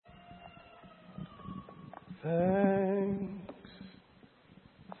thanks,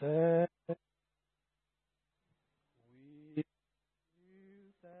 thanks. We give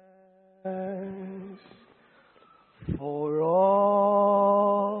thanks for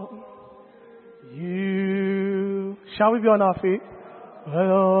all you. Shall we be on our feet?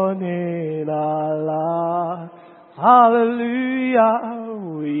 Alone in our life. Hallelujah.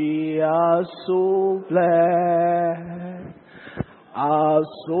 We are so blessed. Our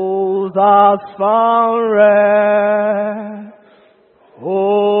souls are found rest.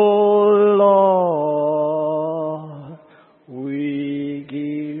 Oh Lord, we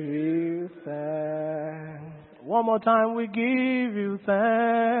give you thanks. One more time, we give you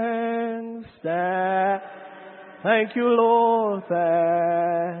thanks. Thank you, Lord,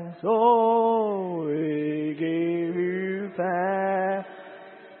 thanks. Oh, we give you thanks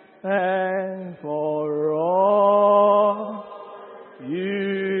for all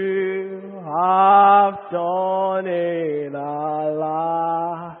you have done in our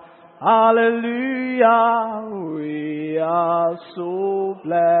life. Hallelujah, we are so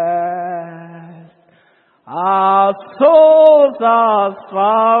blessed. Our souls are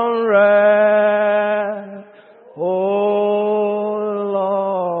found rest. Oh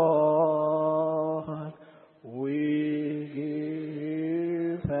Lord, we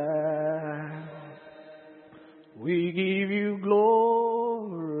give thanks. We give you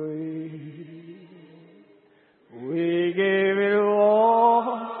glory. We give you all.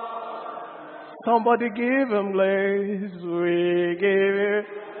 Somebody give him grace. We give you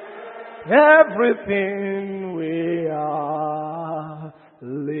everything we are.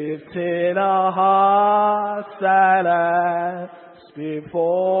 Lifting our hearts and hands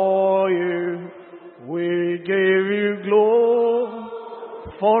before you, we give you glory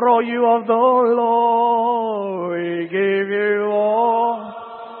for all you have done, Lord. We give you all.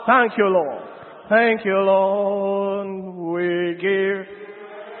 Thank you, Lord. Thank you, Lord. We give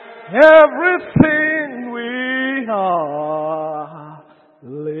everything we are,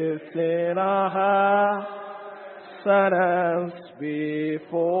 lifting our hearts and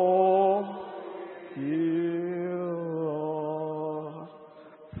before you, Lord.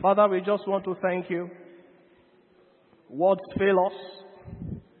 Father, we just want to thank you. Words fail us.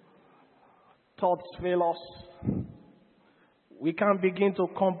 Thoughts fail us. We can't begin to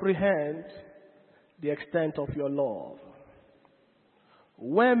comprehend the extent of your love.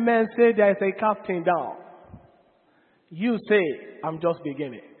 When men say there is a casting down, you say, I'm just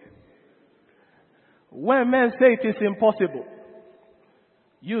beginning. When men say it is impossible,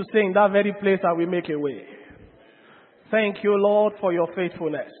 you say in that very place I will make a way. Thank you, Lord, for your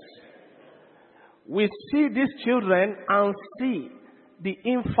faithfulness. We see these children and see the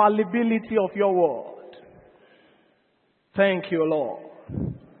infallibility of your word. Thank you, Lord.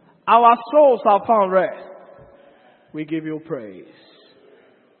 Our souls have found rest. We give you praise.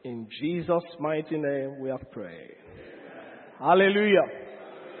 In Jesus' mighty name we have prayed. Hallelujah.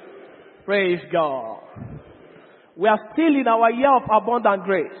 Praise God. We are still in our year of abundant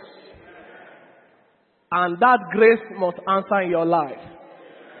grace. And that grace must answer in your life.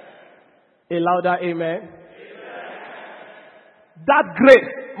 A louder amen. Amen. That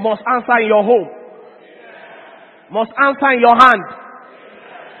grace must answer in your home. Amen. Must answer in your hand.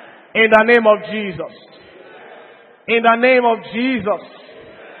 Amen. In the name of Jesus. Amen. In the name of Jesus.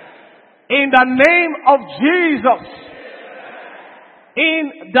 Amen. In the name of Jesus.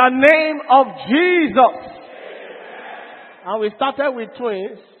 In the name of Jesus. And we started with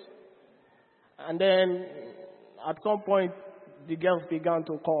twins. And then at some point the girls began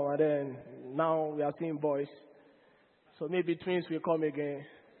to come. And then now we are seeing boys. So maybe twins will come again.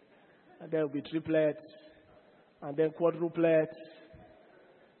 And there will be triplets. And then quadruplets.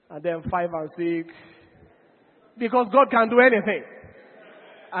 And then 5 and 6. Because God can do anything.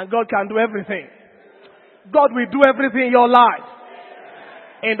 And God can do everything. God will do everything in your life.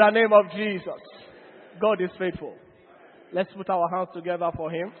 In the name of Jesus. God is faithful. Let's put our hands together for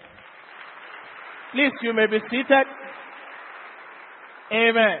Him. Please, you may be seated.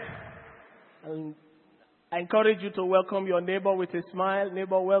 Amen. And I encourage you to welcome your neighbor with a smile.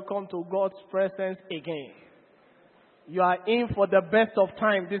 Neighbor, welcome to God's presence again. You are in for the best of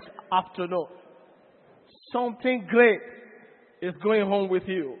time this afternoon. Something great is going home with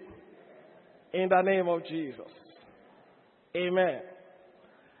you. In the name of Jesus. Amen.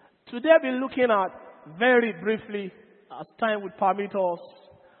 Today we'll be looking at, very briefly, as time would permit us,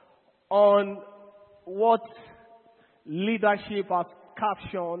 on what leadership has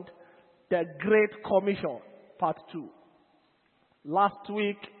captioned the Great Commission, Part 2. Last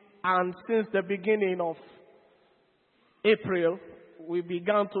week and since the beginning of April, we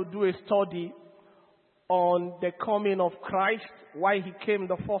began to do a study on the coming of Christ, why he came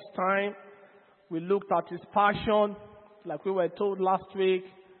the first time. We looked at his passion, like we were told last week.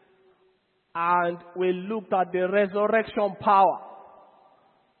 And we looked at the resurrection power.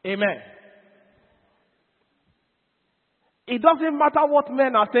 Amen. It doesn't matter what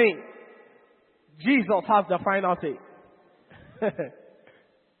men are saying. Jesus has the final say.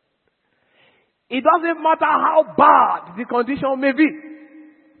 It doesn't matter how bad the condition may be.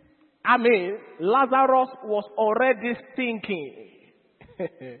 I mean, Lazarus was already stinking.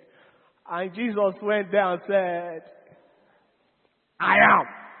 And Jesus went there and said, I am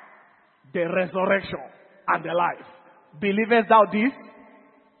the resurrection and the life. Believest thou this?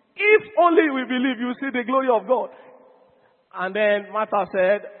 If only we believe, you see the glory of God. And then Martha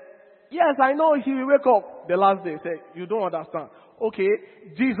said, yes, I know he will wake up the last day. Say, you don't understand. Okay,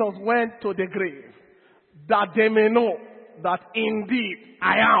 Jesus went to the grave that they may know that indeed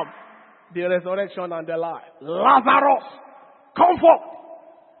I am the resurrection and the life. Lazarus, come forth.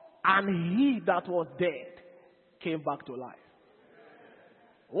 And he that was dead came back to life.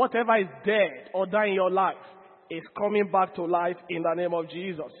 Whatever is dead or dying in your life is coming back to life in the name of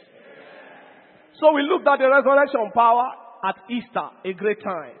Jesus. So we looked at the resurrection power at Easter, a great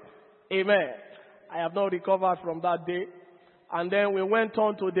time. Amen. I have not recovered from that day. And then we went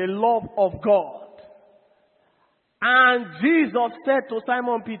on to the love of God. And Jesus said to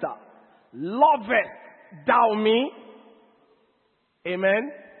Simon Peter, lovest thou me?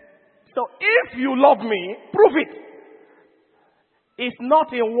 Amen. So if you love me, prove it. It's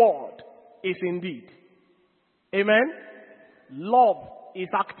not in word, it's in deed. Amen. Love is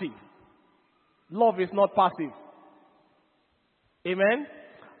active. Love is not passive. Amen.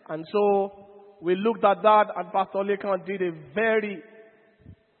 And so we looked at that, and Pastor Lekan did a very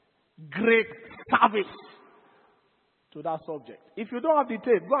great service to that subject. If you don't have the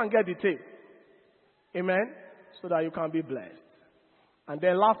tape, go and get the tape. Amen. So that you can be blessed. And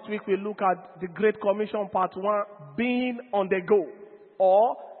then last week we looked at the Great Commission Part 1, being on the go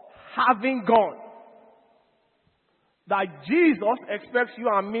or having gone. That Jesus expects you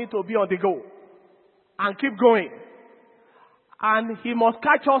and me to be on the go and keep going. And he must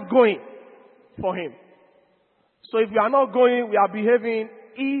catch us going for him. So if we are not going, we are behaving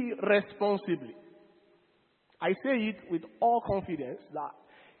irresponsibly. I say it with all confidence that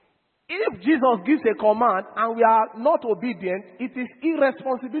if Jesus gives a command and we are not obedient, it is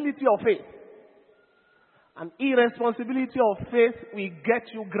irresponsibility of faith. And irresponsibility of faith will get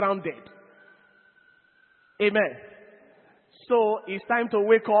you grounded. Amen. So it's time to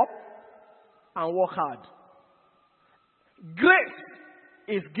wake up and work hard. Grace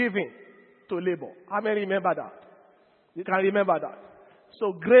is given to labor. How many remember that? You can remember that.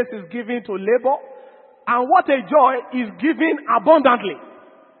 So grace is given to labor, and what a joy is given abundantly,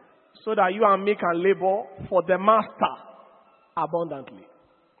 so that you and me can labor for the master abundantly.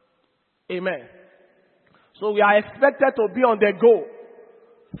 Amen. So we are expected to be on the go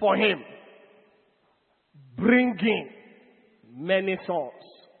for him, bringing many souls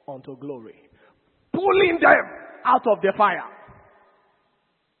unto glory, pulling them out of the fire.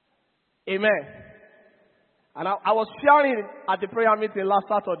 Amen. And I was sharing at the prayer meeting last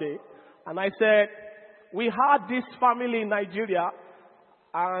Saturday, and I said, we had this family in Nigeria,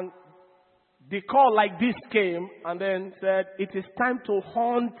 and the call like this came, and then said, it is time to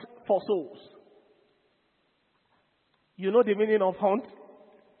hunt for souls. You know the meaning of hunt?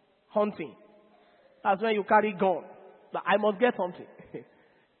 Hunting. That's when you carry gun. That I must get something.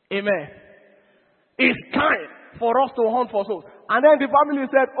 Amen. It's time for us to hunt for souls. And then the family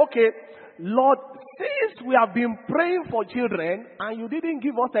said, okay, Lord, since we have been praying for children and you didn't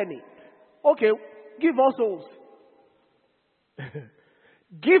give us any, okay, give us souls.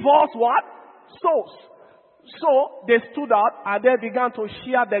 Give us what? Souls. So they stood out and they began to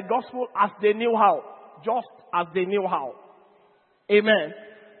share the gospel as they knew how. Just as they knew how. Amen.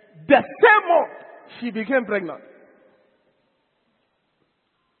 The same month, she became pregnant.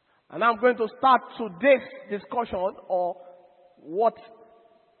 And I'm going to start today's discussion or what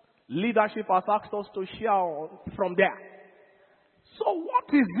leadership has asked us to share on from there. So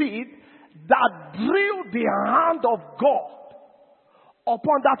what is it that drew the hand of God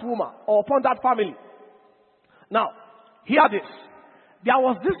upon that woman or upon that family? Now, hear this. There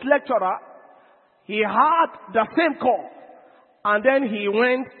was this lecturer. He had the same call. And then he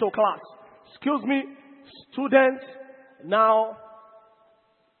went to class. Excuse me, students, now,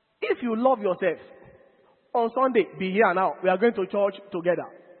 if you love yourself, on Sunday, be here now. We are going to church together.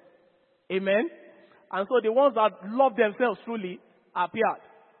 Amen. And so the ones that love themselves truly appeared.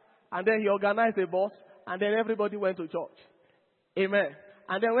 And then he organized a bus, and then everybody went to church. Amen.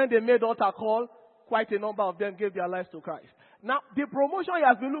 And then when they made altar call, quite a number of them gave their lives to Christ. Now, the promotion he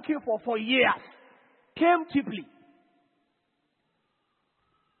has been looking for years came cheaply.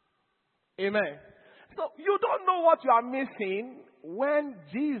 Amen. So you don't know what you are missing when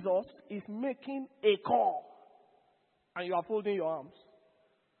Jesus is making a call and you are folding your arms.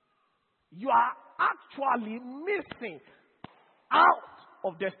 You are actually missing out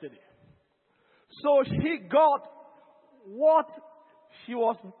of destiny. So she got what she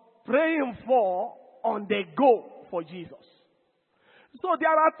was praying for on the go for Jesus. So there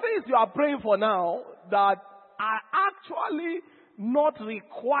are things you are praying for now that are actually not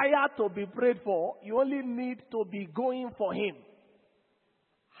required to be prayed for. You only need to be going for him.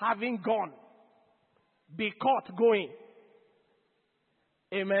 Having gone. Be caught going.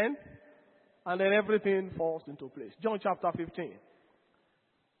 Amen. And then everything falls into place. John chapter 15.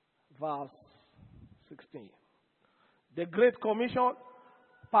 Verse 16. The Great Commission,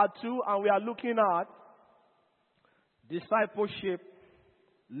 part 2, and we are looking at discipleship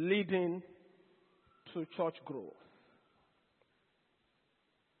leading to church growth.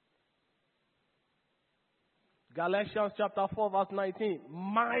 Galatians chapter 4 verse 19.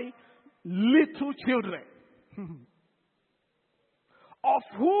 My little children, of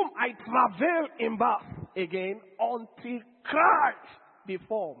whom I travail in birth again until Christ be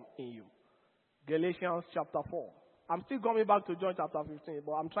formed in you. Galatians chapter 4. I'm still coming back to John chapter 15,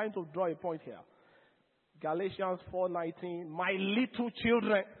 but I'm trying to draw a point here. Galatians 4:19. My little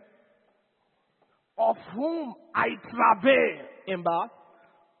children, of whom I travail in birth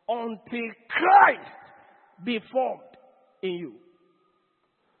until Christ be formed in you.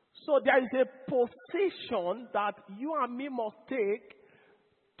 So there is a position that you and me must take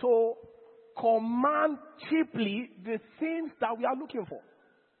to command cheaply the things that we are looking for.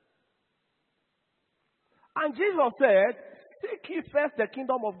 And Jesus said, seek ye first the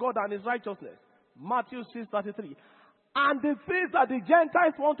kingdom of God and his righteousness. Matthew 6:33. And the things that the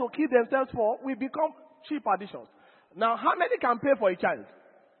Gentiles want to kill themselves for will become cheap additions. Now, how many can pay for a child?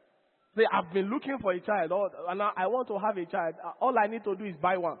 Say, I've been looking for a child, and I want to have a child. All I need to do is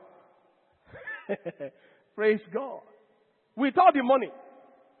buy one. Praise God. Without the money.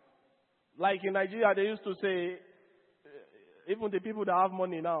 Like in Nigeria, they used to say, even the people that have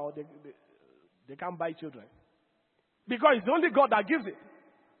money now, they can't buy children. Because it's only God that gives it.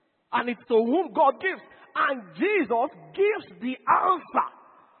 And it's to whom God gives. And Jesus gives the answer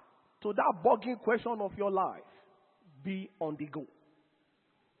to that bugging question of your life. Be on the go.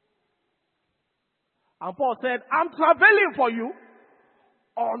 And Paul said, I'm traveling for you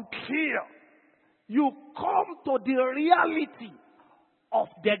until you come to the reality of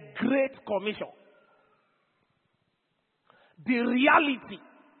the Great Commission. The reality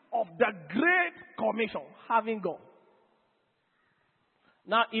of the Great Commission having gone.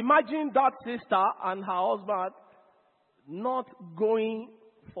 Now imagine that sister and her husband not going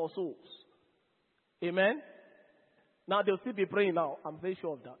for souls. Amen? Now they'll still be praying now. I'm very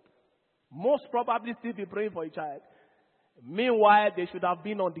sure of that. Most probably still be praying for a child. Meanwhile, they should have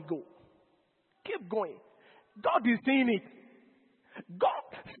been on the go. Keep going. God is seeing it.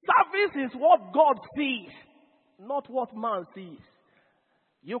 Service is what God sees, not what man sees.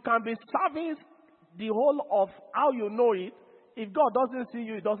 You can be serving the whole of how you know it. If God doesn't see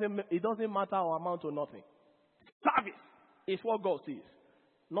you, it doesn't matter or amount to nothing. Service is what God sees,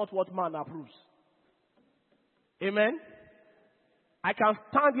 not what man approves. Amen? I can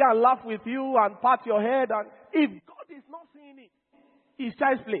stand here and laugh with you and pat your head, and if God is not seeing it, it's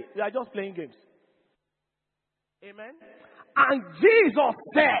child's play. We are just playing games. Amen? And Jesus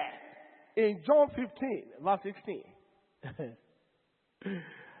said in John 15, verse 16.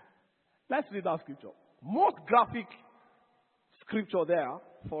 Let's read that scripture. Most graphic scripture there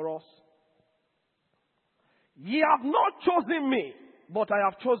for us. Ye have not chosen me, but I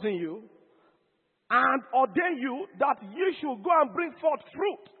have chosen you, and ordain you that you should go and bring forth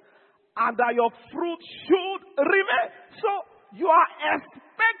fruit, and that your fruit should remain. So you are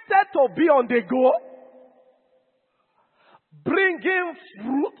expected to be on the go, bringing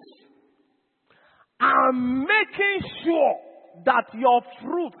fruit, and making sure that your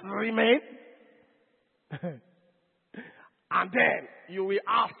fruit remain. And then you will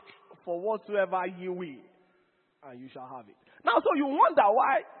ask for whatsoever you will, and you shall have it. Now, so you wonder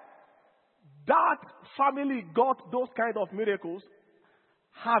why that family got those kind of miracles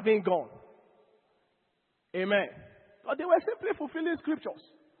having gone. Amen. But they were simply fulfilling scriptures.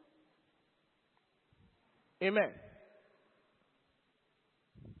 Amen.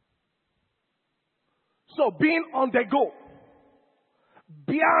 So being on the go,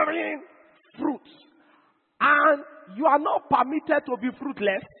 bearing fruits, and you are not permitted to be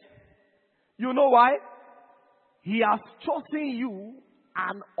fruitless. You know why? He has chosen you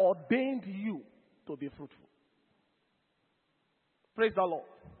and ordained you to be fruitful. Praise the Lord.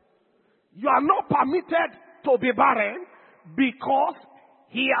 You are not permitted to be barren because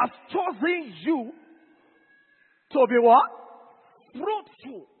He has chosen you to be what?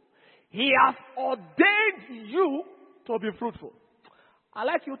 Fruitful. He has ordained you to be fruitful. I'd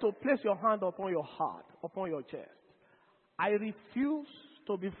like you to place your hand upon your heart, upon your chest. I refuse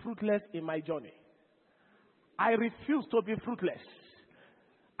to be fruitless in my journey. I refuse to be fruitless.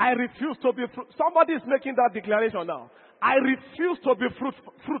 I refuse to be Somebody is making that declaration now. I refuse to be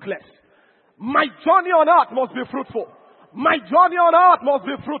fruitless. My journey on earth must be fruitful. My journey on earth must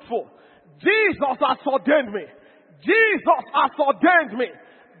be fruitful. Jesus has ordained me. Jesus has ordained me.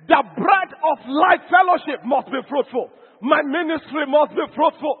 The bread of life fellowship must be fruitful. My ministry must be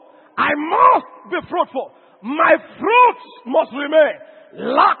fruitful. I must be fruitful. My fruits must remain.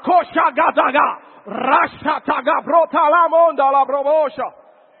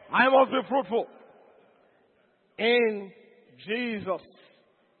 I must be fruitful. In Jesus'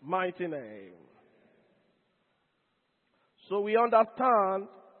 mighty name. So we understand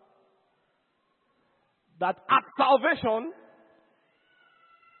that at salvation,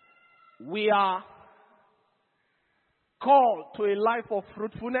 we are called to a life of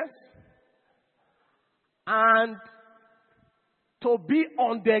fruitfulness and to be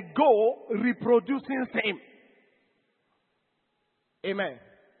on the go reproducing same. Amen.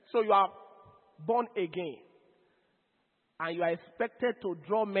 So you are born again and you are expected to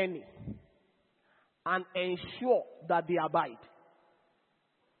draw many and ensure that they abide.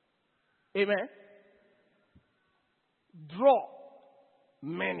 Amen. Draw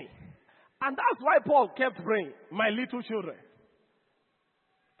many. And that's why Paul kept praying, my little children.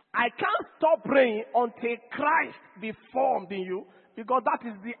 I can't stop praying until Christ be formed in you, because that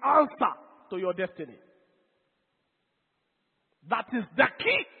is the answer to your destiny. That is the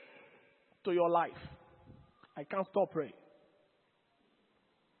key to your life. I can't stop praying.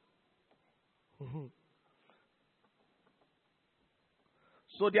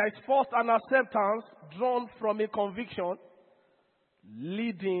 So there is first an acceptance drawn from a conviction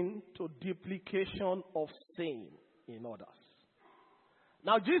leading to duplication of sin in others.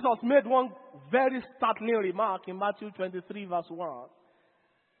 Now Jesus made one very startling remark in Matthew 23 verse 1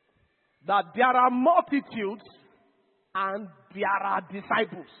 that there are multitudes and there are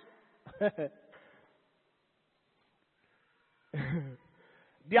disciples.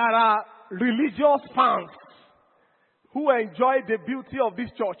 There are religious fans who enjoy the beauty of this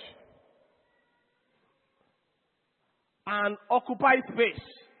church and occupy space,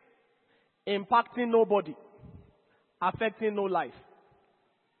 impacting nobody, affecting no life.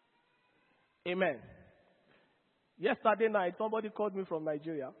 Amen. Yesterday night, somebody called me from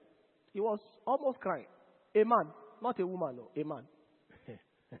Nigeria. He was almost crying. A man, not a woman, no, a man.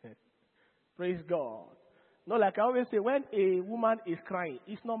 Praise God. No, like I always say, when a woman is crying,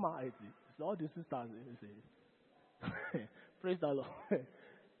 it's normal. It's all the sisters. Praise the Lord.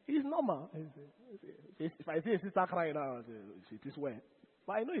 It's normal. If I see a sister crying now, it is well.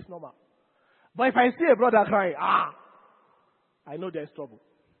 But I know it's normal. But if I see a brother crying, I know there's trouble.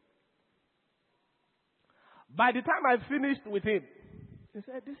 By the time I finished with him, he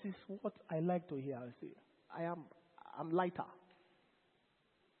said, this is what I like to hear. I say, I'm lighter.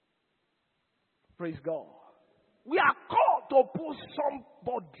 Praise God. We are called to pull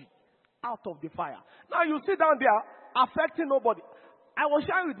somebody out of the fire. Now you sit down there, affecting nobody. I was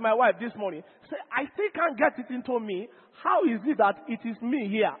sharing with my wife this morning. Say, I still can't get it into me. How is it that it is me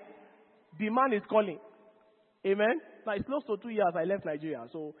here? The man is calling. Amen. Now it's close to 2 years I left Nigeria.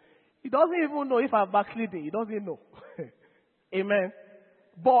 So he doesn't even know if I'm backsliding. He doesn't know. Amen.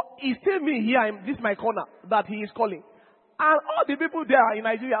 But it's still me here in this my corner that he is calling. And all the people there in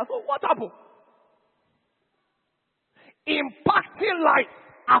Nigeria. So what happened? Impacting life,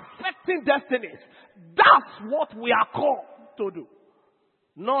 affecting destinies. That's what we are called to do.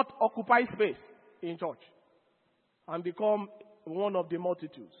 Not occupy space in church and become one of the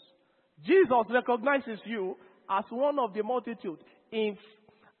multitudes. Jesus recognizes you as one of the multitude in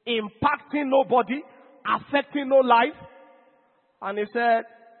impacting nobody, affecting no life. And he said,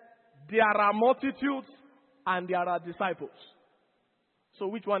 there are multitudes and there are disciples. So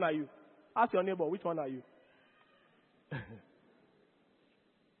which one are you? Ask your neighbor, which one are you?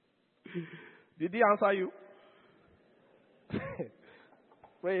 Did he answer you?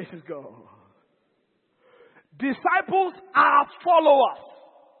 Praise God. Disciples are followers,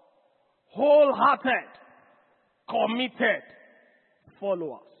 wholehearted, committed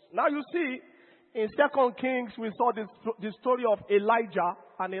followers. Now you see, in 2 Kings, we saw the story of Elijah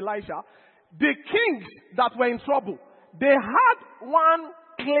and Elisha. The kings that were in trouble, they had one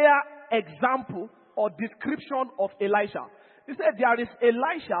clear example or description of Elisha. He said there is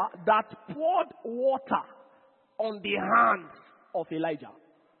Elisha that poured water on the hands of Elijah.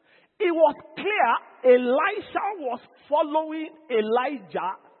 It was clear Elisha was following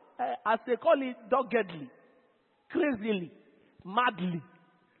Elijah, as they call it, doggedly, crazily, madly,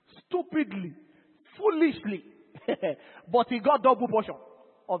 stupidly, foolishly. But he got double portion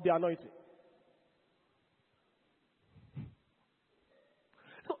of the anointing.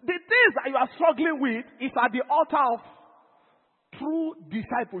 So the things that you are struggling with is at the altar of true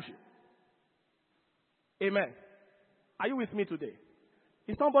discipleship. Amen. Are you with me today?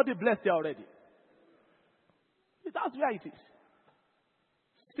 Is somebody blessed here already? That's where it is.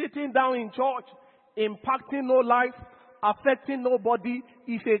 Sitting down in church, impacting no life, affecting nobody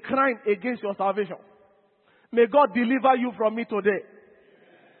is a crime against your salvation. May God deliver you from it today.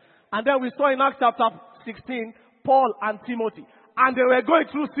 And then we saw in Acts chapter 16, Paul and Timothy. And they were going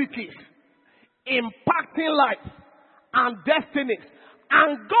through cities, impacting life and destinies.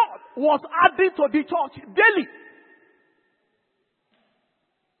 And God was adding to the church daily.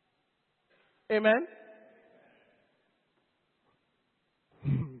 Amen.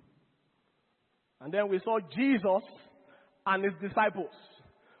 And then we saw Jesus and his disciples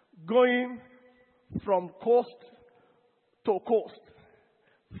going from coast to coast,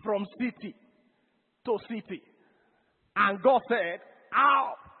 from city to city. And God said,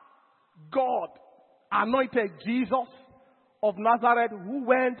 how God anointed Jesus of Nazareth, who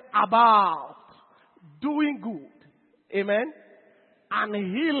went about doing good. Amen. And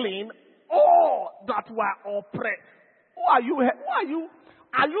healing all that were oppressed. Who are you?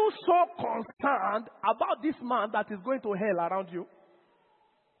 Are you so concerned about this man that is going to hell around you?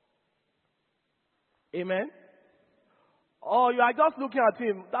 Amen. Or you are just looking at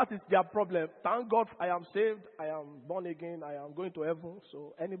him. That is their problem. Thank God I am saved. I am born again. I am going to heaven.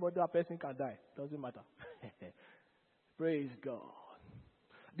 So anybody, that person can die. Doesn't matter. Praise God.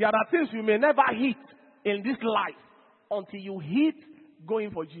 There are things you may never hit in this life until you hit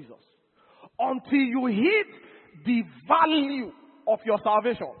going for Jesus. Until you hit the value of your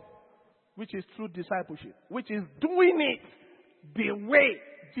salvation, which is true discipleship, which is doing it the way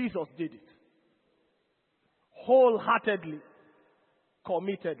Jesus did it. Wholeheartedly,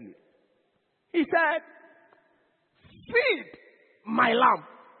 committedly. He said, feed my lamb.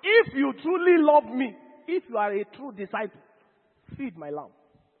 If you truly love me, if you are a true disciple, feed my lamb.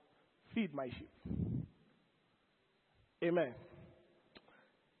 Feed my sheep. Amen.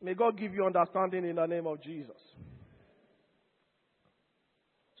 May God give you understanding in the name of Jesus.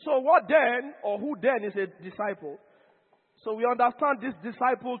 So what then, or who then is a disciple? So we understand this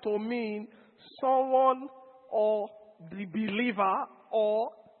disciple to mean someone or the believer or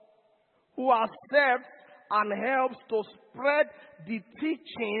who accepts and helps to spread the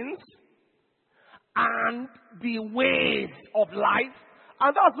teachings and the ways of life.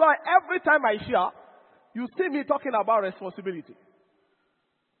 And that's why every time I share, you see me talking about responsibility.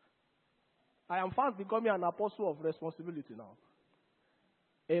 I am fast becoming an apostle of responsibility now.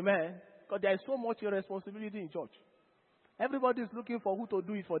 Amen. Because there is so much irresponsibility in church. Everybody is looking for who to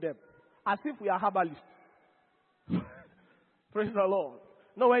do it for them. As if we are herbalists. Praise the Lord.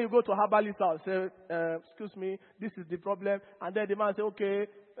 No, when you go to herbalist house, say, excuse me, this is the problem. And then the man say, okay,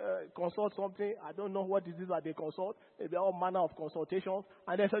 consult something. I don't know what it is that they consult. Maybe all manner of consultations.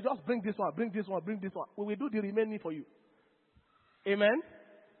 And they say, just bring this one, bring this one, bring this one. We will do the remaining for you. Amen.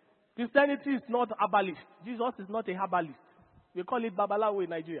 Christianity is not herbalist. Jesus is not a herbalist. We call it Babalawo in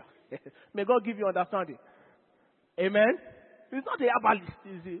Nigeria. May God give you understanding. Amen. It's not a herbalist.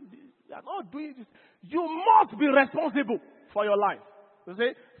 You are not doing this. You must be responsible for your life. You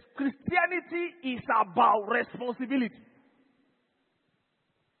see, Christianity is about responsibility.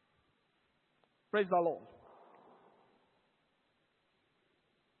 Praise the Lord.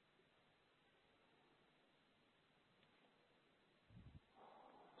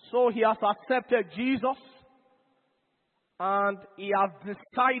 So he has accepted Jesus and he has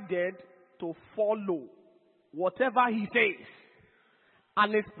decided to follow whatever he says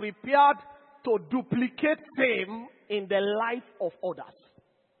and is prepared to duplicate same in the life of others.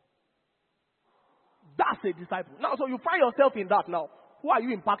 That's a disciple. Now, so you find yourself in that now. Who are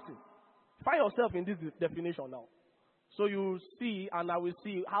you impacting? Find yourself in this definition now. So you see, and I will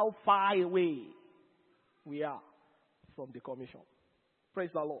see how far away we are from the commission.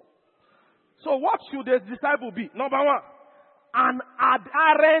 Praise the Lord. So what should a disciple be? Number one, an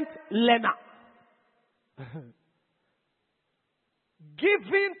adherent learner.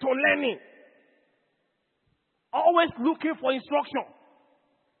 Giving to learning. Always looking for instruction.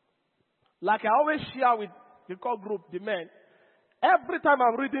 Like I always share with the core group, the men, every time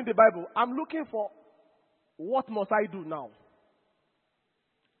I'm reading the Bible, I'm looking for what must I do now?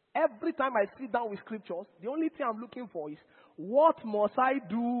 Every time I sit down with scriptures, the only thing I'm looking for is what must I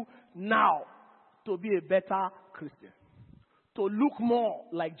do now to be a better Christian? To look more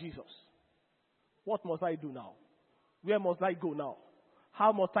like Jesus. What must I do now? Where must I go now?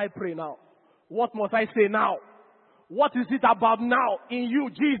 How must I pray now? What must I say now? What is it about now in you,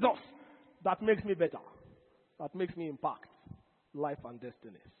 Jesus, that makes me better? That makes me impact life and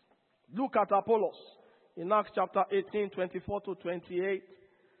destinies. Look at Apollos in Acts chapter 18, 24 to 28.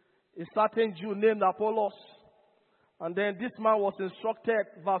 A certain Jew named Apollos. And then this man was instructed,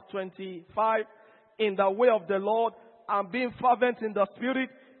 verse 25, in the way of the Lord, and being fervent in the Spirit,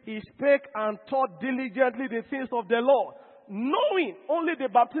 he spake and taught diligently the things of the Lord, knowing only the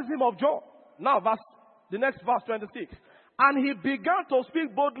baptism of John. Now, the next verse 26. And he began to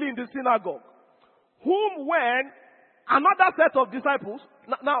speak boldly in the synagogue, whom when another set of disciples,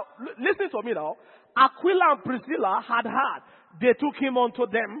 now listen to me now, Aquila and Priscilla had heard, they took him unto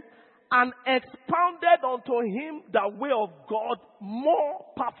them and expounded unto him the way of God more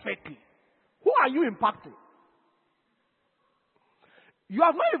perfectly. Who are you impacting? You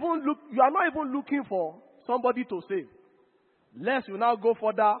are not even looking for somebody to save. Lest you now go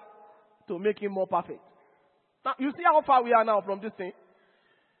further to make him more perfect. Now, you see how far we are now from this thing?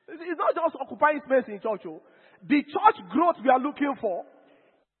 It's not just occupying space in church. Oh. The church growth we are looking for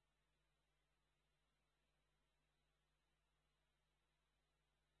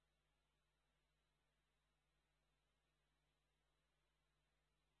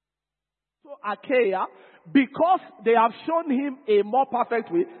Achaia, because they have shown him a more perfect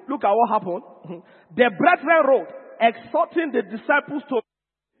way. Look at what happened. The brethren wrote, exhorting the disciples to,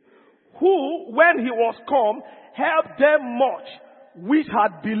 who, when he was come, helped them much, which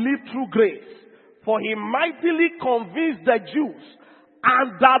had believed through grace. For he mightily convinced the Jews,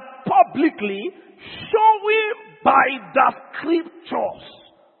 and that publicly, showing by the scriptures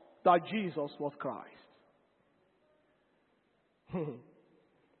that Jesus was Christ.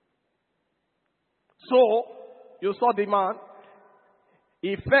 So, you saw the man,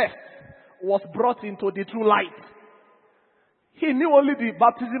 he first was brought into the true light. He knew only the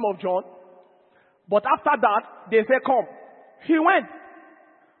baptism of John. But after that, they said, come. He went.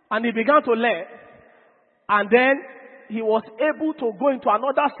 And he began to learn. And then he was able to go into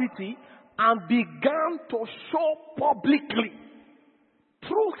another city and began to show publicly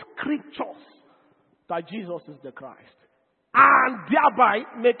through scriptures that Jesus is the Christ. And thereby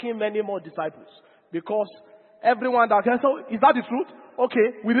making many more disciples. Because everyone that can say, so is that the truth?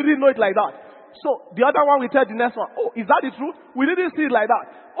 Okay, we didn't know it like that. So the other one we tell the next one, oh, is that the truth? We didn't see it like that.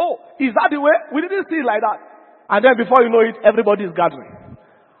 Oh, is that the way? We didn't see it like that. And then before you know it, everybody is gathering.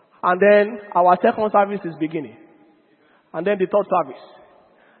 And then our second service is beginning. And then the third service.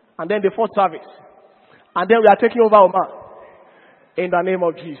 And then the fourth service. And then we are taking over Oman. In the name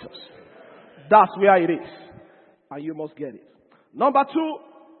of Jesus. That's where it is. And you must get it. Number 2,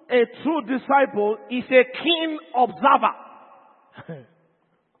 a true disciple is a keen observer.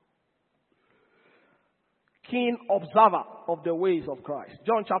 Keen observer of the ways of Christ.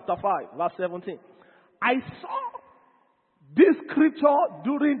 John chapter 5, verse 17. I saw this scripture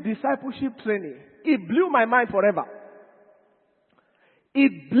during discipleship training. It blew my mind forever.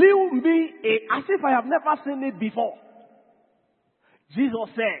 It blew me as if I have never seen it before. Jesus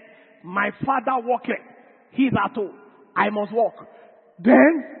said, my Father walketh, he is at home. I must walk.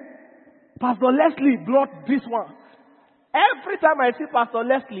 Then, Pastor Leslie brought this one. Every time I see Pastor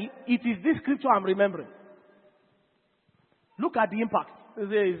Leslie, it is this scripture I'm remembering. Look at the impact. Is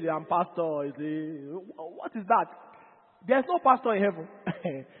he a pastor? What is that? There's no pastor in heaven.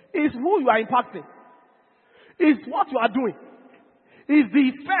 It's who you are impacting. It's what you are doing. It's the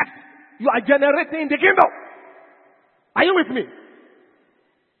effect you are generating in the kingdom. Are you with me?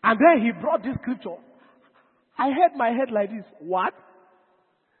 And then he brought this scripture. I held my head like this. What?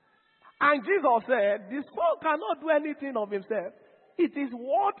 And Jesus said, the soul cannot do anything of himself. It is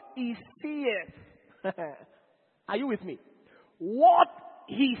what he seeth. Are you with me? What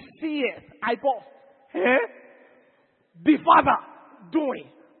he seeth. I paused. The Father doing.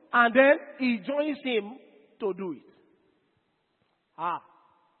 And then he joins him to do it.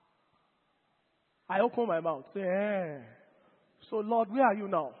 I open my mouth. Say, so Lord, where are you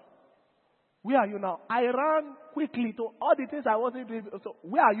now? Where are you now? I ran quickly to all the things I wasn't doing. So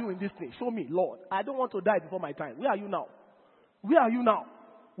where are you in this thing? Show me, Lord. I don't want to die before my time. Where are you now? Where are you now?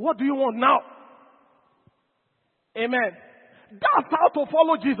 What do you want now? Amen. That's how to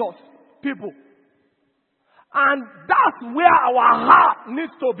follow Jesus, people. And that's where our heart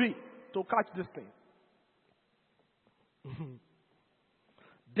needs to be. to catch this thing.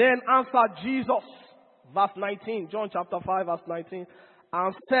 Then answered Jesus, verse 19, John chapter 5, verse 19,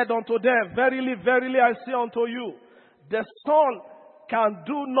 and said unto them, Verily, verily, I say unto you, the Son can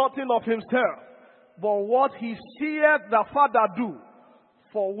do nothing of himself, but what he seeth the Father do.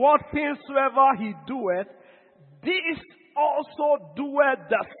 For what things soever he doeth, this also doeth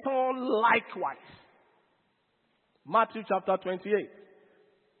the Son likewise. Matthew chapter 28.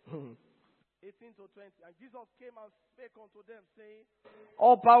 18 to 20. And Jesus came and spake unto them, saying,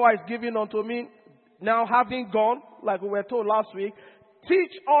 All power is given unto me. Now having gone, like we were told last week,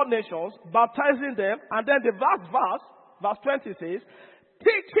 teach all nations, baptizing them. And then the verse 20 says,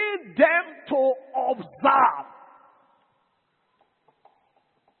 teaching them to observe.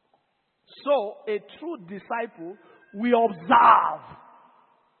 So a true disciple will observe.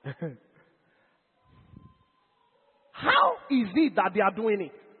 How is it that they are doing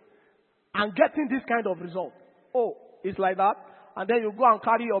it and getting this kind of result? Oh, it's like that. And then you go and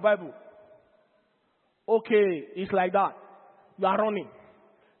carry your Bible. Okay, it's like that. You are running.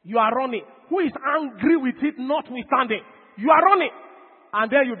 You are running. Who is angry with it notwithstanding? You are running.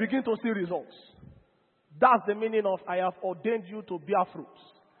 And then you begin to see results. That's the meaning of I have ordained you to bear fruits.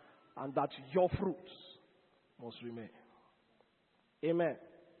 And that your fruits must remain. Amen.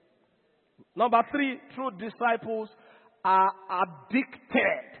 Number 3, true disciples are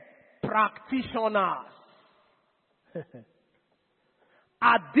addicted practitioners.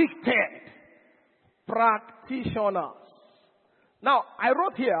 Addicted practitioners. Now, I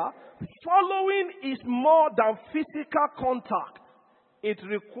wrote here, following is more than physical contact. It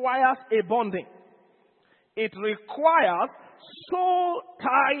requires a bonding. It requires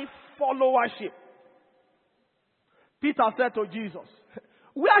soul-tie followership. Peter said to Jesus,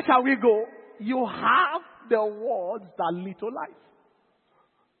 Where shall we go? You have the words that lead to life.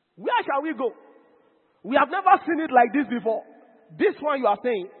 Where shall we go? We have never seen it like this before. This one you are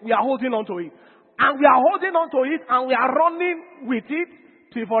saying, we are holding on to it. And we are holding on to it and we are running with it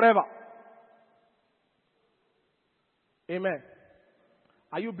till forever. Amen.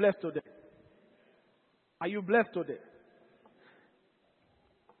 Are you blessed today? Are you blessed today?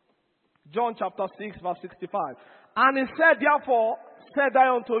 John chapter 6 verse 65. And he said, Therefore, said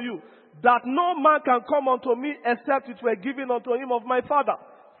I unto you, that no man can come unto me except it were given unto him of my Father.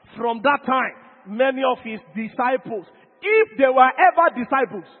 From that time, many of his disciples, if they were ever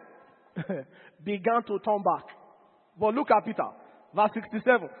disciples, began to turn back. But look at Peter, verse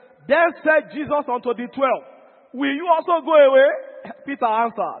 67. Then said Jesus unto the 12, Will you also go away? Peter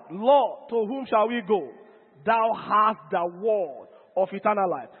answered, Lord, to whom shall we go? Thou hast the word of eternal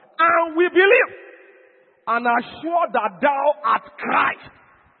life. And we believe and are sure that thou art Christ,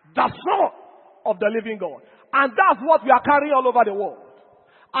 the Son of the living God. And that's what we are carrying all over the world.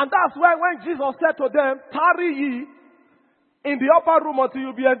 And that's why when Jesus said to them, Tarry ye in the upper room until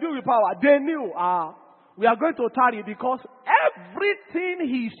you be endued with power, they knew, we are going to tarry because everything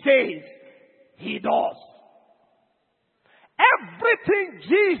he says, he does. Everything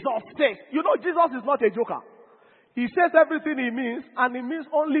Jesus says, you know, Jesus is not a joker. He says everything he means, and he means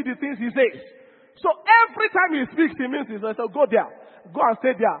only the things he says. So every time he speaks, he means it. So go there. Go and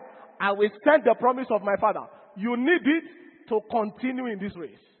stay there. I will send the promise of my Father. You need it to continue in this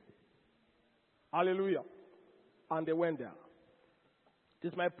race. Hallelujah. And they went there. It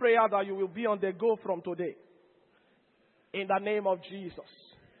is my prayer that you will be on the go from today. In the name of Jesus.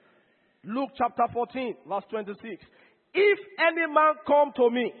 Luke chapter 14, verse 26. If any man come to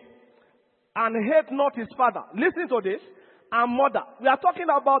me and hate not his father, listen to this, and mother. We are talking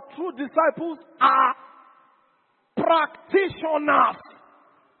about true disciples are practitioners.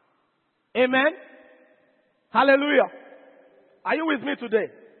 Amen. Hallelujah. Are you with me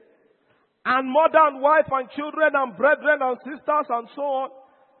today? And mother and wife and children and brethren and sisters and so on,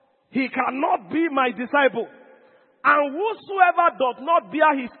 he cannot be my disciple. And whosoever does not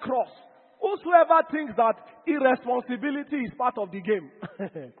bear his cross, whosoever thinks that irresponsibility is part of the game.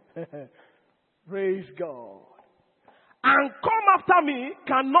 Praise God. And come after me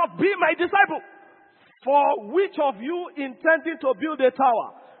cannot be my disciple. For which of you intending to build a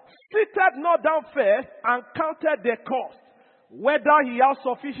tower, seated not down first and counted the cost, whether he has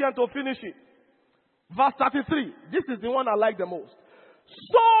sufficient to finish it? Verse 33. This is the one I like the most.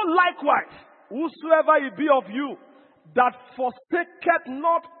 So likewise, whosoever it be of you that forsaketh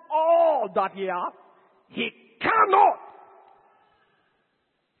not all that he hath, he cannot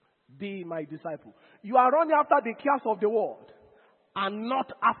be my disciple. You are running after the cares of the world and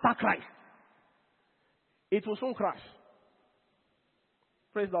not after Christ. It will soon crash.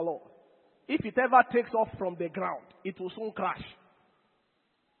 Praise the Lord. If it ever takes off from the ground, it will soon crash.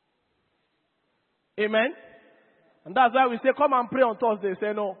 Amen. And that's why we say, come and pray on Thursday.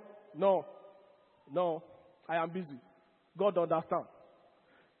 Say, no, I am busy. God understand.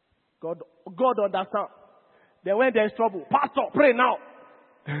 God understand. Then when there is trouble, Pastor, pray now.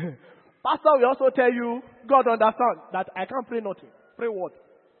 Pastor will also tell you, God understand that I can't pray nothing. Pray what?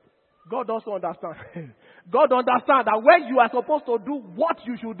 God also understand. God understand that when you are supposed to do what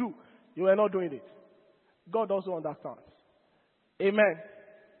you should do, you are not doing it. God also understands. Amen.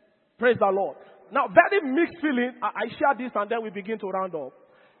 Praise the Lord. Now, very mixed feeling. I share this and then we begin to round up.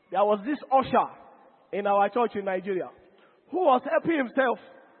 There was this usher in our church in Nigeria who was helping himself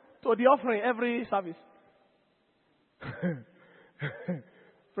to the offering every service.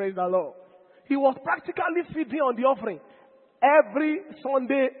 Praise the Lord. He was practically feeding on the offering every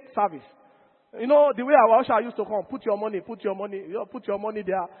Sunday service. You know, the way our usher used to come, put your money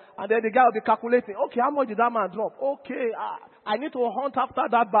there. And then the guy will be calculating, okay, how much did that man drop? Okay, I need to hunt after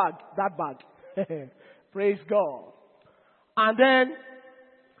that bag. Praise God. And then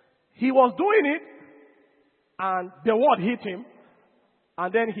he was doing it, and the word hit him,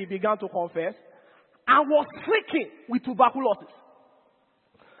 and then he began to confess, and was stricken with tuberculosis.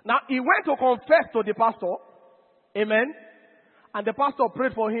 Now, he went to confess to the pastor. Amen. And the pastor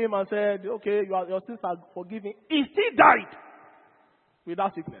prayed for him and said, okay, your sins are forgiven. He still died with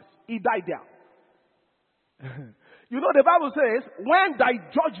that sickness. He died there. You know, the Bible says, when thy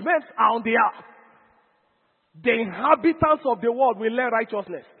judgments are on the earth, the inhabitants of the world will learn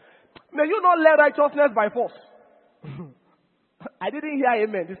righteousness. May you not learn righteousness by force. I didn't hear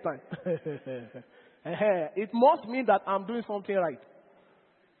amen this time. It must mean that I'm doing something right.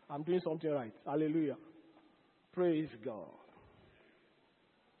 I'm doing something right. Hallelujah. Praise God.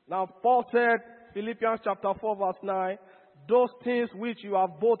 Now, Paul said, Philippians chapter 4 verse 9, those things which you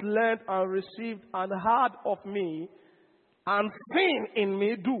have both learned and received and heard of me and seen in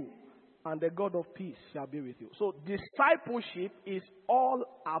me do, and the God of peace shall be with you. So discipleship is all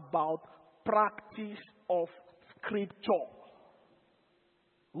about practice of Scripture.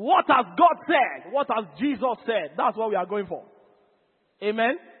 What has God said? What has Jesus said? That's what we are going for.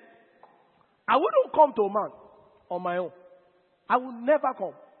 Amen. I wouldn't come to a man on my own. I will never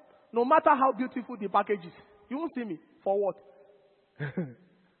come. No matter how beautiful the package is. You won't see me. For what?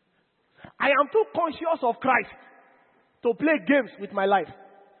 I am too conscious of Christ to play games with my life.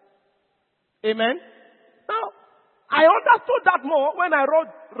 Amen. Now, I understood that more when I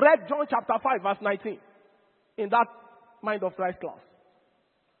read John chapter 5 verse 19 in that Mind of Christ class.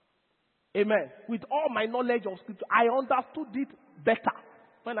 Amen. With all my knowledge of Scripture, I understood it better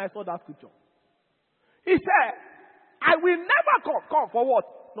when I saw that Scripture. He said, I will never come for what?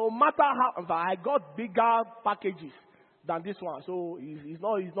 No matter how, I got bigger packages than this one. So it's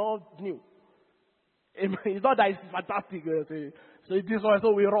not new. It's not that it's fantastic. So this one,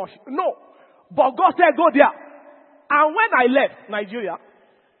 so we rush. No. But God said, go there. And when I left Nigeria,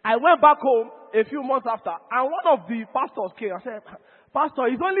 I went back home a few months after, and one of the pastors came and said, Pastor,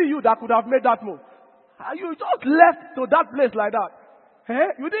 it's only you that could have made that move. You just left to that place like that.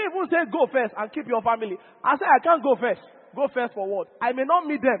 You didn't even say go first and keep your family. I said, I can't go first. Go first for what? I may not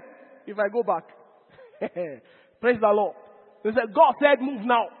meet them if I go back. Praise the Lord. They said, God said move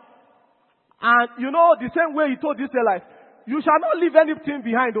now. And you know, the same way he told this life, you shall not leave anything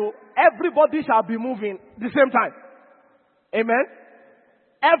behind. Oh, everybody shall be moving the same time. Amen.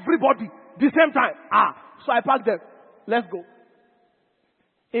 Everybody, the same time. So I packed them. Let's go.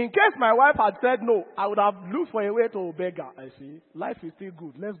 In case my wife had said no, I would have looked for a way to beg her. I see. Life is still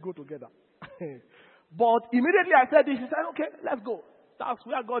good. Let's go together. But immediately I said this, she said, okay, let's go. That's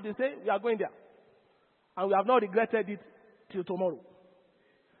where God is saying we are going there. And we have not regretted it till tomorrow.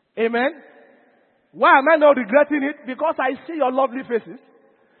 Amen. Why am I not regretting it? Because I see your lovely faces.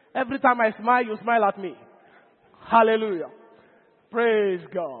 Every time I smile, you smile at me. Hallelujah. Praise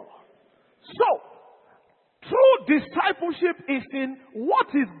God. So, true discipleship is in what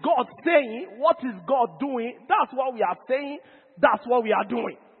is God saying, what is God doing. That's what we are saying. That's what we are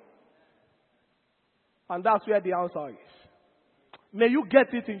doing. And that's where the answer is. May you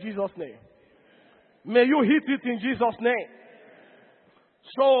get it in Jesus' name. May you hit it in Jesus' name.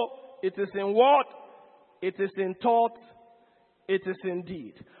 So, it is in word, it is in thought, it is in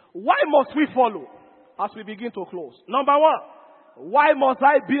deed. Why must we follow? As we begin to close. Number one, why must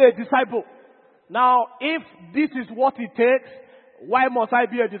I be a disciple? Now, if this is what it takes, why must I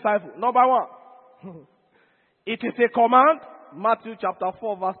be a disciple? Number one, it is a command. Matthew chapter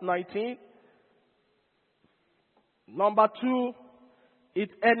 4 verse 19. Number two, it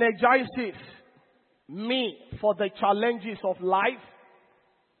energizes me for the challenges of life.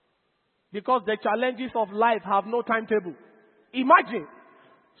 Because the challenges of life have no timetable. Imagine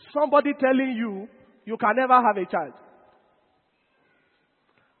somebody telling you you can never have a child.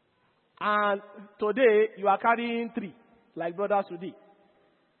 And today, you are carrying 3, like Brother Sudi.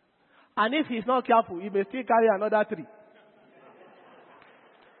 And if he's not careful, he may still carry another 3.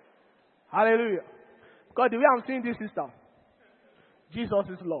 Hallelujah. Because the way I'm seeing this sister, Jesus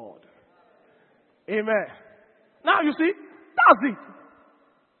is Lord. Amen. Now you see, that's it.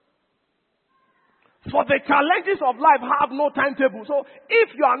 For the challenges of life have no timetable. So if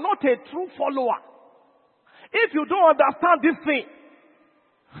you are not a true follower, if you don't understand this thing,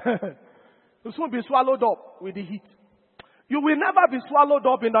 you soon be swallowed up with the heat. You will never be swallowed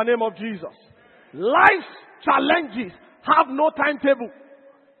up in the name of Jesus. Life's challenges have no timetable.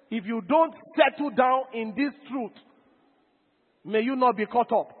 If you don't settle down in this truth, may you not be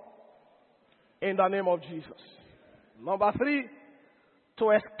caught up in the name of Jesus. Number 3,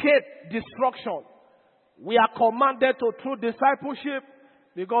 to escape destruction. We are commanded to true discipleship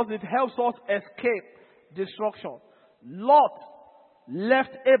because it helps us escape destruction. Lot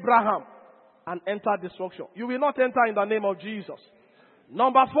left Abraham and entered destruction. You will not enter in the name of Jesus.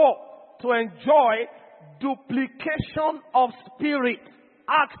 Number 4, to enjoy duplication of spirit.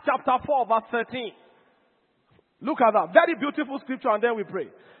 Acts chapter 4 verse 13. Look at that. Very beautiful scripture, and then we pray.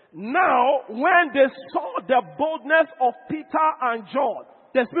 Now, when they saw the boldness of Peter and John,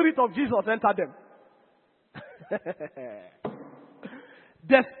 the Spirit of Jesus entered them.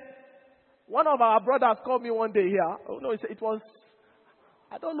 One of our brothers called me one day here. Oh no, it was,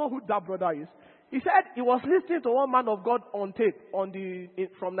 I don't know who that brother is. He said he was listening to one man of God on tape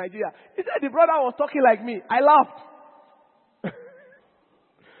from Nigeria. He said the brother was talking like me. I laughed.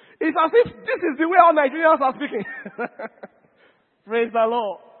 It's as if this is the way all Nigerians are speaking. Praise the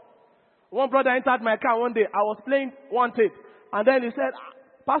Lord. One brother entered my car one day. I was playing one tape. And then he said,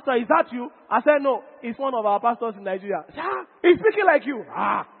 Pastor, is that you? I said, no, it's one of our pastors in Nigeria. He said, he's speaking like you.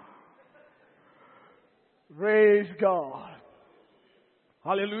 Praise God.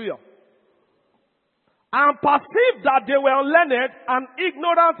 Hallelujah. And perceived that they were unlearned and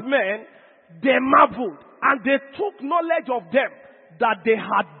ignorant men, they marveled. And they took knowledge of them that they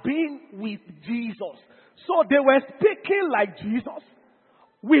had been with Jesus. So they were speaking like Jesus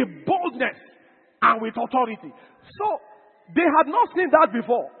with boldness and with authority. So they had not seen that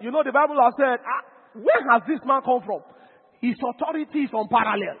before. You know, the Bible has said, where has this man come from? His authority is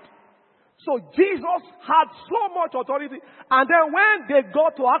unparalleled. So Jesus had so much authority. And then when they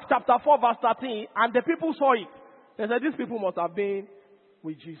got to Acts chapter 4 verse 13 and the people saw it, they said, these people must have been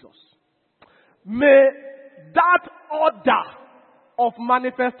with Jesus. May that order of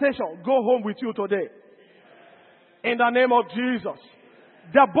manifestation go home with you today. In the name of Jesus.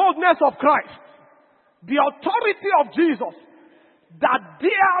 The boldness of Christ. The authority of Jesus that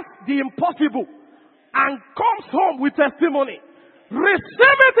dares the impossible and comes home with testimony.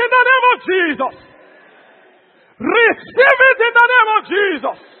 Receive it in the name of Jesus. Receive it in the name of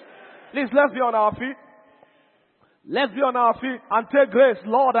Jesus. Please, let's be on our feet. Let's be on our feet and take grace.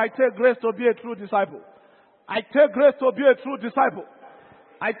 Lord, I take grace to be a true disciple. I take grace to be a true disciple.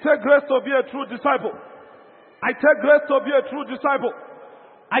 I take grace to be a true disciple. I take grace to be a true disciple.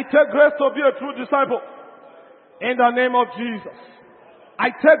 I take grace to be a true disciple. In the name of Jesus.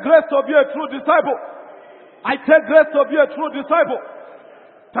 I take grace to be a true disciple. I take grace to be a true disciple.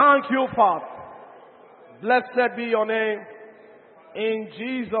 Thank you, Father. Blessed be your name. In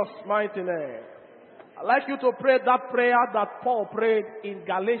Jesus' mighty name. I'd like you to pray that prayer that Paul prayed in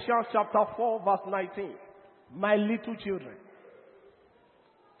Galatians chapter 4 verse 19. My little children,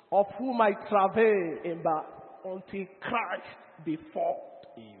 of whom I travail in birth, until Christ be formed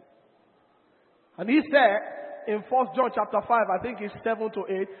in you. And he said in 1 John chapter 5, I think it's 7 to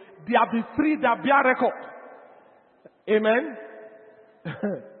 8, there be 3 that bear record. Amen.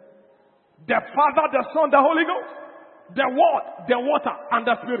 The Father, the Son, the Holy Ghost, the Word, the water, and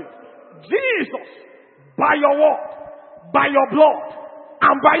the Spirit. Jesus, by your word, by your blood,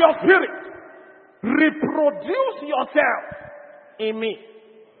 and by your Spirit, reproduce yourself in me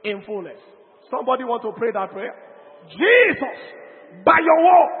in fullness. Somebody want to pray that prayer? Jesus, by your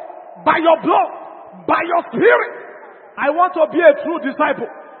word, by your blood, by your Spirit, I want to be a true disciple.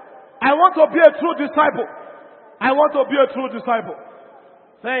 I want to be a true disciple. I want to be a true disciple.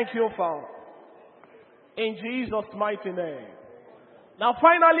 Thank you, Father. In Jesus' mighty name. Now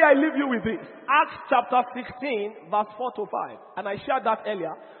finally I leave you with this. Acts chapter 16 verse 4 to 5. And I shared that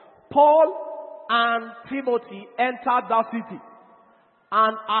earlier. Paul and Timothy entered that city.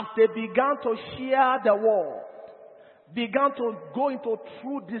 And as they began to share the word, began to go into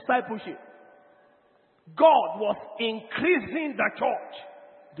true discipleship, God was increasing the church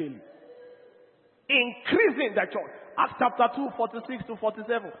daily. Increasing the church. Acts chapter 2, 46 to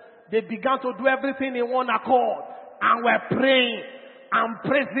 47. They began to do everything in one accord and were praying and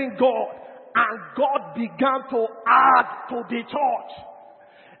praising God. And God began to add to the church.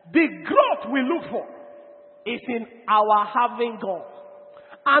 The growth we look for is in our having God.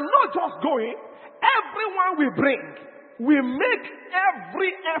 And not just going, everyone we bring, we make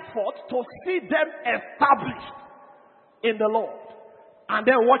every effort to see them established in the Lord. And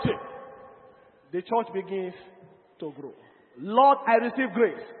then watch it. The church begins to grow. Lord, I receive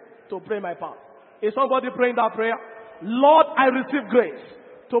grace to play my part. Is somebody praying that prayer? Lord, I receive grace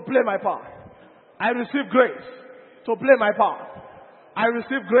to play my part. I receive grace to play my part. I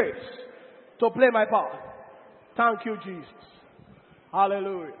receive grace to play my part. Thank you, Jesus.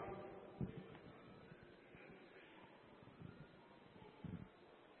 Hallelujah.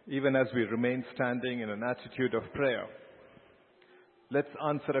 Even as we remain standing in an attitude of prayer, let's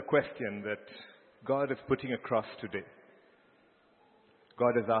answer a question that God is putting across today.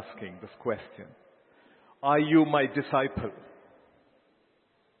 God is asking this question. Are you my disciple?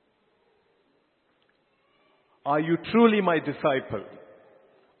 Are you truly my disciple?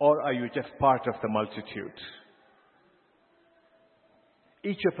 Or are you just part of the multitude?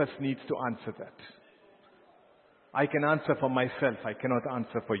 Each of us needs to answer that. I can answer for myself. I cannot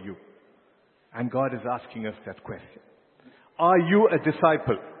answer for you. And God is asking us that question. Are you a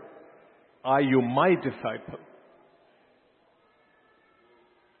disciple? Are you my disciple?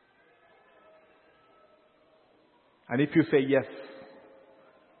 And if you say yes,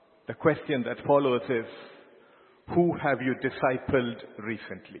 the question that follows is, who have you discipled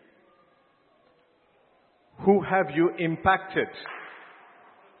recently? Who have you impacted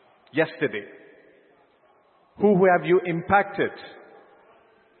yesterday? Who have you impacted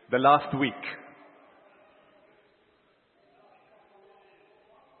the last week?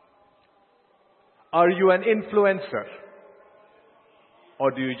 Are you an influencer?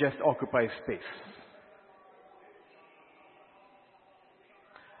 Or do you just occupy space?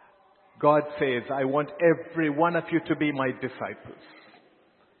 God says, I want every one of you to be my disciples.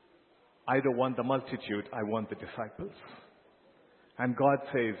 I don't want the multitude, I want the disciples. And God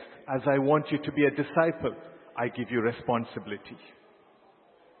says, as I want you to be a disciple, I give you responsibility.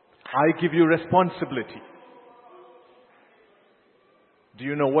 I give you responsibility. Do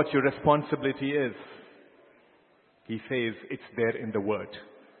you know what your responsibility is? He says it's there in the Word.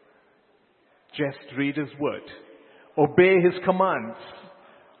 Just read His Word. Obey His commands.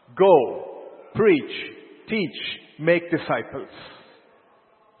 Go, preach, teach, make disciples.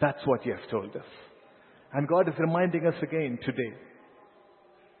 That's what He has told us. And God is reminding us again today.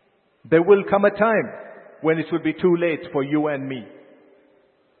 There will come a time when it will be too late for you and me.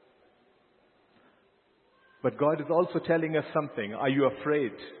 But God is also telling us something. Are you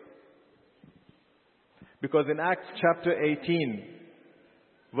afraid? Because in Acts chapter 18,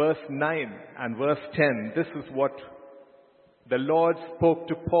 verse 9 and verse 10, this is what the Lord spoke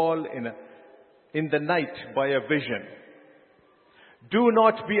to Paul in the night by a vision. Do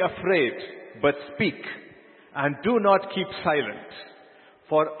not be afraid, but speak, and do not keep silent.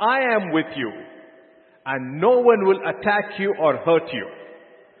 For I am with you, and no one will attack you or hurt you,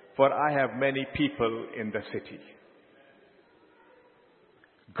 for I have many people in the city.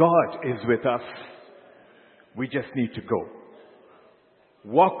 God is with us. We just need to go.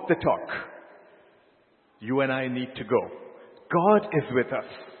 Walk the talk. You and I need to go. God is with us.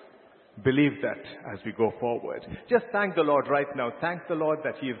 Believe that as we go forward. Just thank the Lord right now. Thank the Lord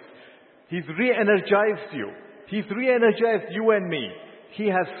that He's re-energized you. He's re-energized you and me. He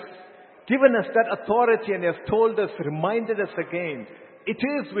has given us that authority and has told us, reminded us again, it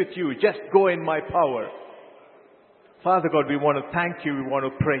is with you. Just go in my power. Father God, we want to thank you. We want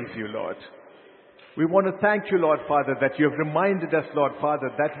to praise you, Lord. We want to thank you, Lord Father, that you have reminded us, Lord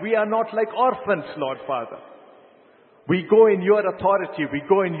Father, that we are not like orphans, Lord Father. We go in your authority. We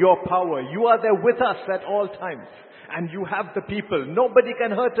go in your power. You are there with us at all times. And you have the people. Nobody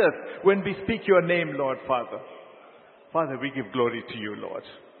can hurt us when we speak your name, Lord Father. Father, we give glory to you, Lord.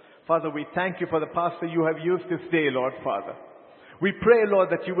 Father, we thank you for the pastor you have used this day, Lord Father. We pray, Lord,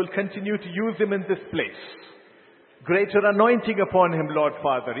 that you will continue to use him in this place. Greater anointing upon him, Lord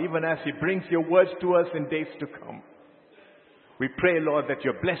Father, even as he brings your words to us in days to come. We pray, Lord, that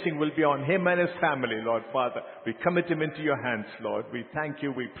your blessing will be on him and his family, Lord Father. We commit him into your hands, Lord. We thank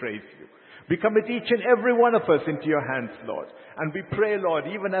you, we praise you. We commit each and every one of us into your hands, Lord. And we pray, Lord,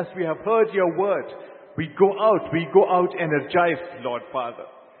 even as we have heard your word, we go out energized, Lord Father.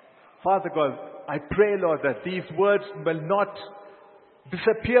 Father God, I pray, Lord, that these words will not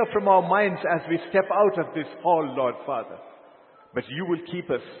disappear from our minds as we step out of this hall, Lord Father. But you will keep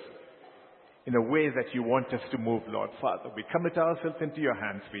us in a way that you want us to move, Lord. Father, we commit ourselves into your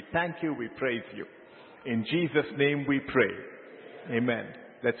hands. We thank you. We praise you. In Jesus' name we pray. Amen.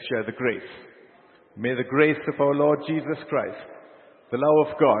 Let's share the grace. May the grace of our Lord Jesus Christ, the love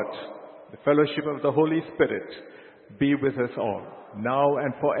of God, the fellowship of the Holy Spirit be with us all, now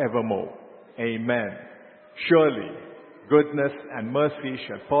and forevermore. Amen. Surely, goodness and mercy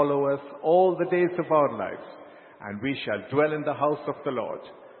shall follow us all the days of our lives, and we shall dwell in the house of the Lord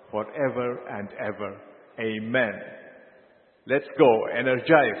forever and ever. Amen. Let's go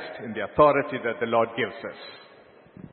energized in the authority that the Lord gives us.